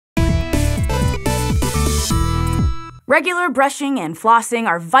Regular brushing and flossing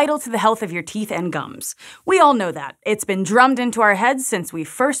are vital to the health of your teeth and gums. We all know that. It's been drummed into our heads since we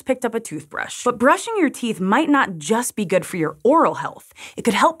first picked up a toothbrush. But brushing your teeth might not just be good for your oral health. It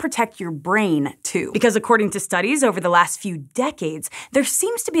could help protect your brain, too. Because according to studies over the last few decades, there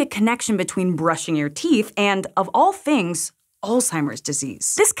seems to be a connection between brushing your teeth and, of all things, Alzheimer's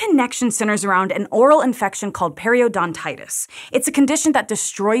disease. This connection centers around an oral infection called periodontitis. It's a condition that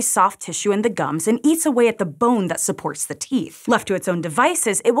destroys soft tissue in the gums and eats away at the bone that supports the teeth. Left to its own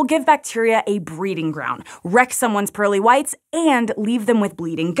devices, it will give bacteria a breeding ground, wreck someone's pearly whites, and leave them with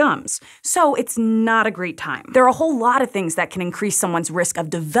bleeding gums. So it's not a great time. There are a whole lot of things that can increase someone's risk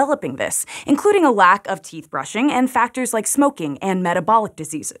of developing this, including a lack of teeth brushing and factors like smoking and metabolic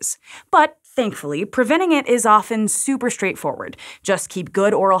diseases. But thankfully, preventing it is often super straightforward. Just keep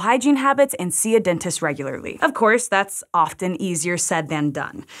good oral hygiene habits and see a dentist regularly. Of course, that's often easier said than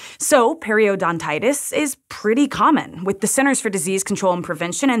done. So, periodontitis is pretty common, with the Centers for Disease Control and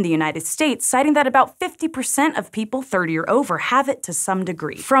Prevention in the United States citing that about 50% of people 30 or over have it to some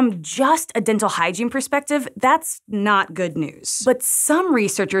degree. From just a dental hygiene perspective, that's not good news. But some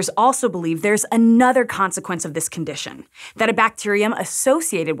researchers also believe there's another consequence of this condition, that a bacterium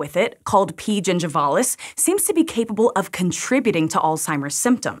associated with it, called P. gingivalis, seems to be capable of contributing to Alzheimer's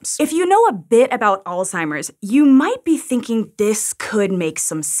symptoms. If you know a bit about Alzheimer's, you might be thinking this could make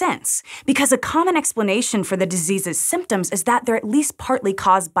some sense, because a common explanation for the disease's symptoms is that they're at least partly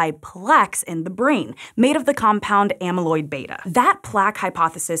caused by plaques in the brain, made of the compound amyloid beta. That plaque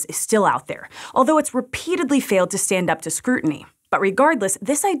hypothesis is still out there, although it's repeatedly failed to stand up to scrutiny. But regardless,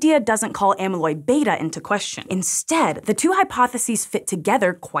 this idea doesn't call amyloid beta into question. Instead, the two hypotheses fit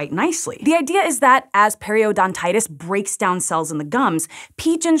together quite nicely. The idea is that as periodontitis breaks down cells in the gums,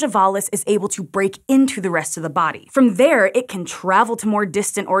 P. gingivalis is able to break into the rest of the body. From there, it can travel to more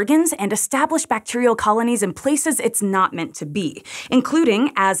distant organs and establish bacterial colonies in places it's not meant to be,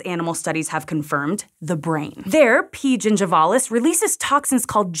 including, as animal studies have confirmed, the brain. There, P. gingivalis releases toxins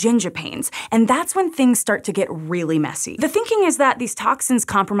called gingipains, and that's when things start to get really messy. The thinking is that these toxins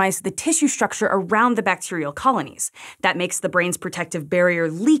compromise the tissue structure around the bacterial colonies. That makes the brain's protective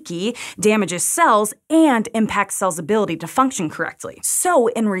barrier leaky, damages cells, and impacts cells' ability to function correctly. So,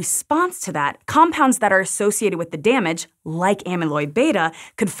 in response to that, compounds that are associated with the damage, like amyloid beta,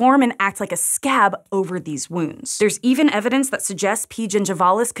 could form and act like a scab over these wounds. There's even evidence that suggests P.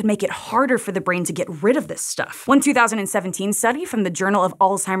 gingivalis could make it harder for the brain to get rid of this stuff. One 2017 study from the Journal of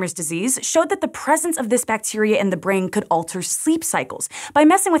Alzheimer's Disease showed that the presence of this bacteria in the brain could alter sleep cycles by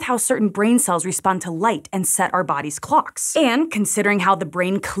messing with how certain brain cells respond to light and set our body's clocks. And considering how the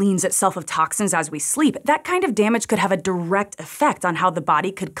brain cleans itself of toxins as we sleep, that kind of damage could have a direct effect on how the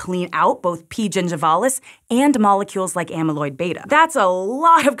body could clean out both P. gingivalis and molecules like amyloid beta. That's a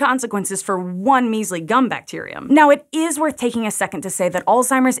lot of consequences for one measly gum bacterium. Now, it is worth taking a second to say that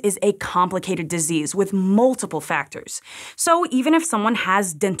Alzheimer's is a complicated disease with multiple factors. So even if someone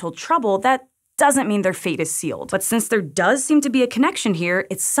has dental trouble, that doesn't mean their fate is sealed. But since there does seem to be a connection here,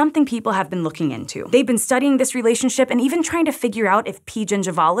 it's something people have been looking into. They've been studying this relationship and even trying to figure out if P.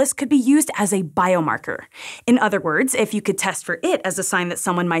 gingivalis could be used as a biomarker. In other words, if you could test for it as a sign that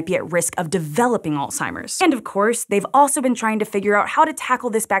someone might be at risk of developing Alzheimer's. And of course, they've also been trying to figure out how to tackle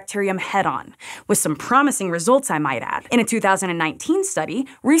this bacterium head-on, with some promising results, I might add. In a 2019 study,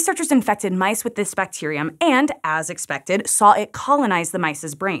 researchers infected mice with this bacterium and, as expected, saw it colonize the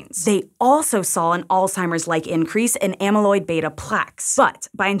mice's brains. They also saw an Alzheimer's-like increase in amyloid beta plaques. But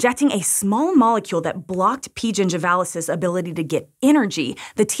by injecting a small molecule that blocked P. gingivalis' ability to get energy,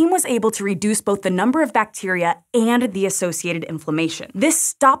 the team was able to reduce both the number of bacteria and the associated inflammation. This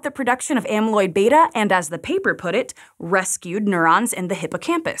stopped the production of amyloid beta and, as the paper put it, rescued neurons in the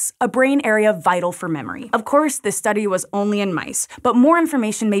hippocampus, a brain area vital for memory. Of course, this study was only in mice, but more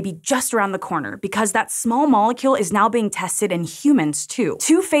information may be just around the corner because that small molecule is now being tested in humans too.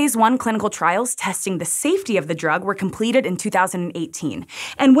 2 phase 1 clinical trials testing the safety of the drug were completed in 2018.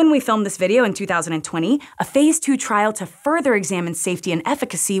 And when we filmed this video in 2020, a phase 2 trial to further examine safety and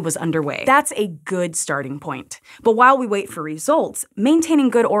efficacy was underway. That's a good starting point. But while we wait for results, maintaining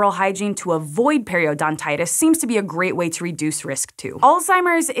good oral hygiene to avoid periodontitis seems to be a great way to reduce risk too.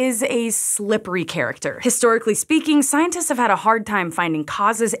 Alzheimer's is a slippery character. Historically speaking, scientists have had a hard time finding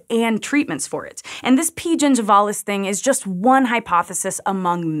causes and treatments for it. And this P. gingivalis thing is just one hypothesis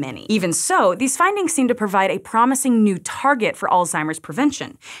among many. Even so, these findings seem to provide a promising new target for Alzheimer's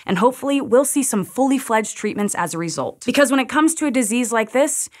prevention, and hopefully we'll see some fully fledged treatments as a result. Because when it comes to a disease like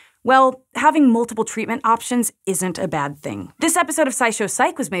this, well, having multiple treatment options isn't a bad thing. This episode of SciShow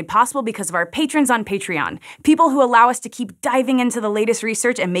Psych was made possible because of our patrons on Patreon, people who allow us to keep diving into the latest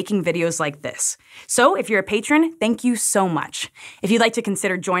research and making videos like this. So if you're a patron, thank you so much. If you'd like to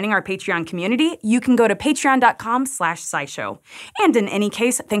consider joining our Patreon community, you can go to patreon.com/SciShow. And in any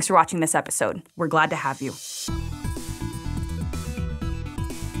case, thanks for watching this episode. We're glad to have you.